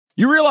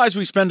You realize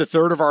we spend a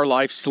third of our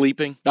life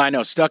sleeping? I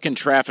know, stuck in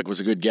traffic was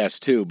a good guess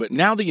too, but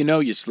now that you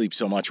know you sleep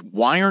so much,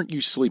 why aren't you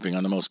sleeping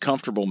on the most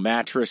comfortable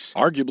mattress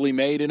arguably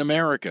made in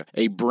America?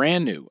 A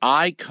brand new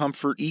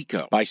iComfort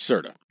Eco by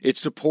Serta. It's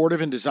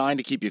supportive and designed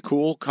to keep you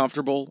cool,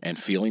 comfortable, and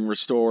feeling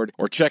restored.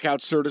 Or check out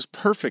Serta's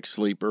Perfect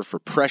Sleeper for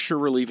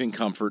pressure-relieving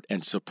comfort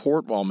and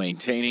support while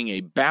maintaining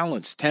a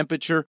balanced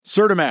temperature.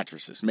 Serta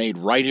mattresses made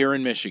right here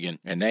in Michigan,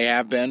 and they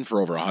have been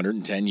for over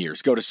 110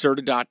 years. Go to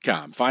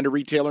Serta.com. Find a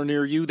retailer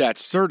near you.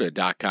 That's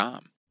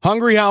Serta.com.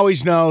 Hungry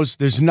Howie's knows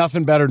there's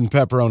nothing better than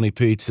pepperoni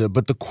pizza,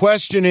 but the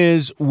question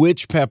is,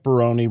 which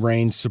pepperoni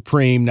reigns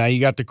supreme? Now,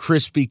 you got the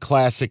crispy,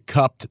 classic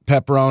cupped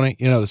pepperoni,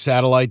 the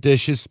satellite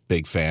dishes.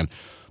 Big fan.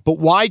 But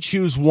why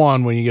choose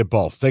one when you get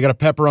both? They got a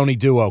pepperoni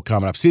duo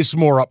coming up. See, this is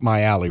more up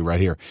my alley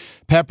right here.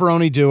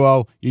 Pepperoni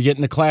duo, you're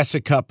getting the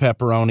classic cup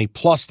pepperoni,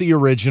 plus the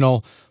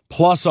original,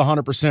 plus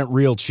 100%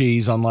 real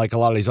cheese, unlike a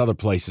lot of these other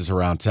places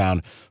around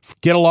town.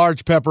 Get a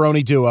large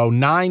pepperoni duo,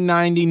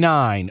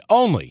 $9.99,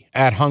 only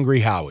at Hungry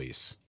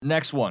Howie's.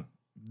 Next one.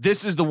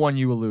 This is the one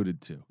you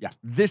alluded to. Yeah.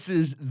 This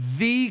is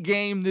the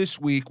game this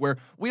week where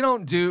we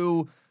don't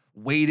do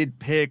weighted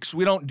picks.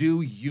 We don't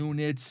do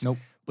units. Nope.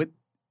 But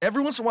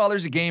every once in a while,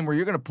 there's a game where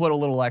you're going to put a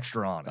little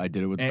extra on it. I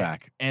did it with the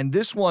back. And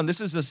this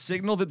is a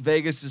signal that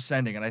Vegas is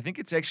sending, and I think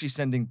it's actually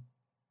sending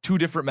two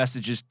different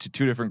messages to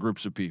two different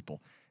groups of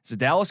people. It's the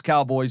Dallas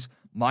Cowboys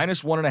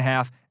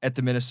 -1.5 at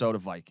the Minnesota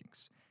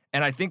Vikings.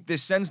 And I think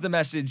this sends the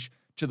message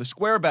to the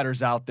square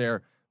bettors out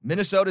there.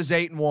 Minnesota's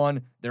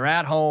 8-1. They're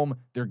at home.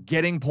 They're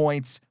getting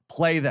points.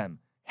 Play them.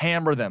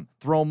 Hammer them.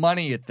 Throw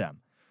money at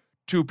them.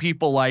 To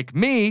people like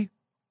me,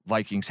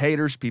 Vikings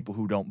haters, people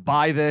who don't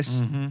buy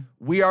this,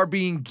 we are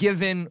being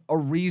given a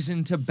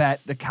reason to bet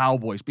the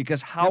Cowboys.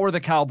 Because how are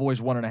the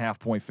Cowboys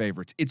 1.5-point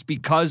favorites? It's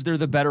because they're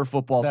the better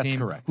football team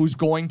correct. Who's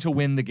going to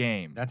win the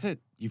game. That's it.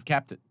 You've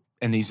capped it.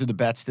 And these are the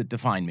bets that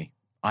define me.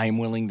 I am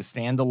willing to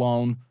stand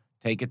alone,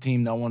 take a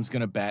team no one's going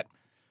to bet.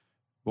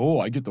 Oh,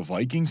 I get the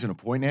Vikings and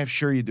 1.5?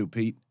 Sure you do,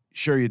 Pete.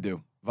 Sure you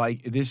do.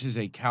 This is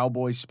a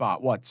Cowboys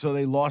spot. What? So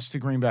they lost to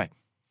Green Bay.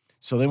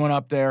 So they went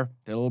up there,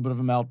 they had a little bit of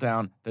a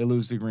meltdown, they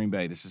lose to Green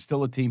Bay. This is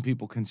still a team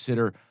people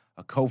consider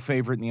a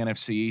co-favorite in the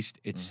NFC East.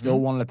 It's still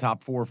one of the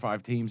top 4 or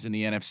 5 teams in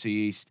the NFC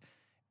East.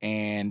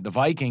 And the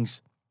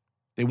Vikings,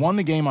 they won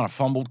the game on a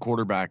fumbled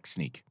quarterback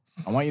sneak.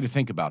 I want you to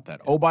think about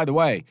that. Oh, by the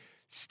way,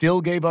 still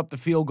gave up the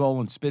field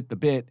goal and spit the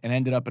bit and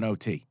ended up in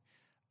OT.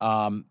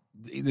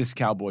 This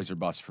Cowboys are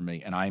bust for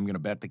me, and I am going to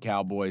bet the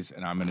Cowboys,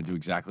 and I'm going to do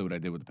exactly what I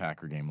did with the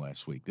Packer game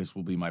last week. This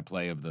will be my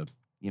play of the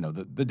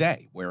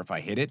day, where if I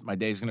hit it, my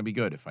day's going to be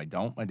good. If I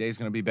don't, my day's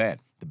going to be bad.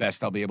 The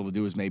best I'll be able to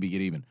do is maybe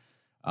get even.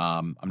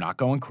 I'm not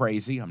going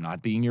crazy. I'm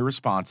not being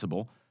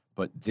irresponsible,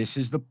 but this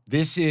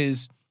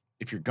is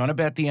if you're going to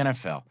bet the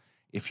NFL,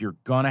 if you're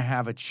going to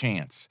have a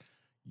chance,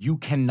 you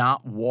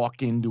cannot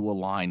walk into a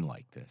line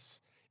like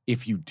this.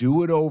 If you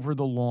do it over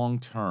the long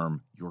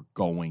term, you're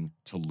going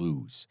to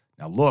lose.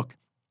 Now, look,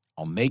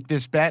 I'll make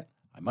this bet.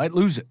 I might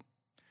lose it.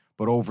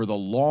 But over the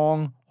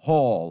long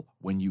haul,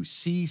 when you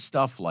see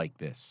stuff like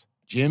this,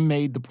 Jim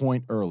made the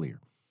point earlier,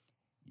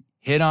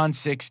 hit on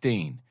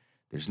 16.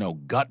 There's no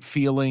gut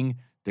feeling.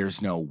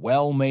 There's no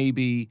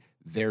maybe.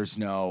 There's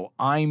no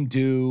I'm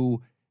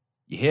due.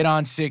 You hit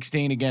on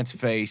 16 against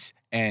face,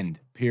 end,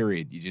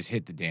 period. You just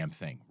hit the damn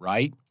thing,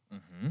 right?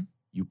 Mm-hmm.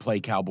 You play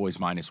Cowboys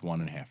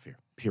 -1.5 here.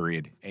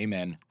 Period.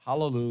 Amen.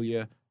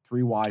 Hallelujah.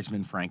 3 wise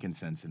men,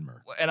 frankincense, and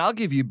myrrh. And I'll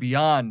give you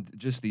beyond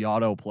just the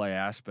autoplay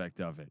aspect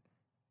of it.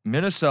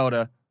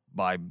 Minnesota,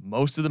 by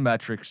most of the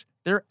metrics,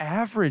 they're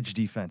average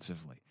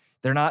defensively.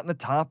 They're not in the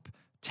top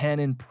 10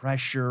 in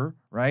pressure,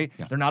 right?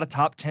 Yeah. They're not a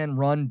top 10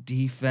 run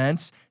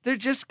defense. They're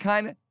just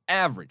kind of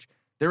average.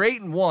 They're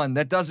 8-1.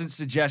 That doesn't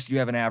suggest you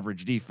have an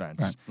average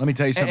defense. Right. Let me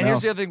tell you something and here's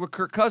else. the other thing with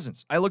Kirk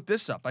Cousins. I looked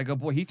this up. I go,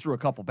 boy, he threw a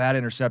couple bad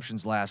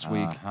interceptions last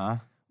week.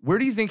 Where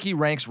do you think he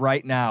ranks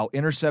right now,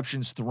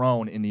 interceptions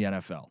thrown in the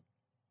NFL?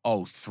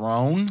 Oh,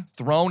 thrown?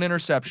 Thrown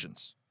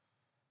interceptions.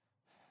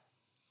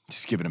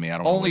 Just give it to me. I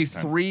don't Only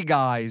 3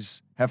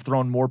 guys have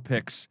thrown more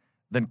picks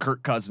than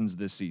Kirk Cousins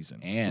this season.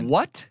 And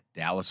what?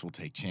 Dallas will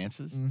take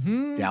chances.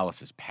 Mm-hmm.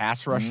 Dallas's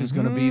pass rush is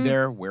going to be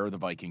there. Where are the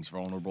Vikings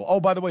vulnerable? Oh,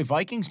 by the way,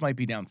 Vikings might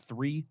be down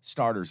 3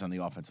 starters on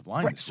the offensive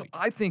line this week. So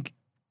I think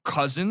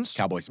Cousins,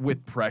 Cowboys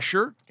with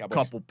pressure,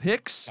 couple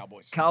picks,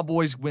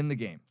 Cowboys win the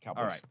game. Cowboys.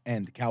 All right.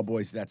 And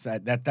Cowboys,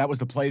 that was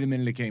the play the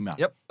minute it came out.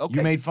 Yep. Okay.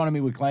 You made fun of me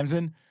with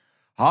Clemson.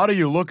 How do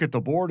you look at the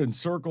board and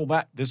circle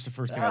that? This is the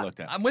first thing I looked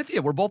at. I'm with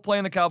you. We're both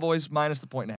playing the Cowboys minus the 1.5.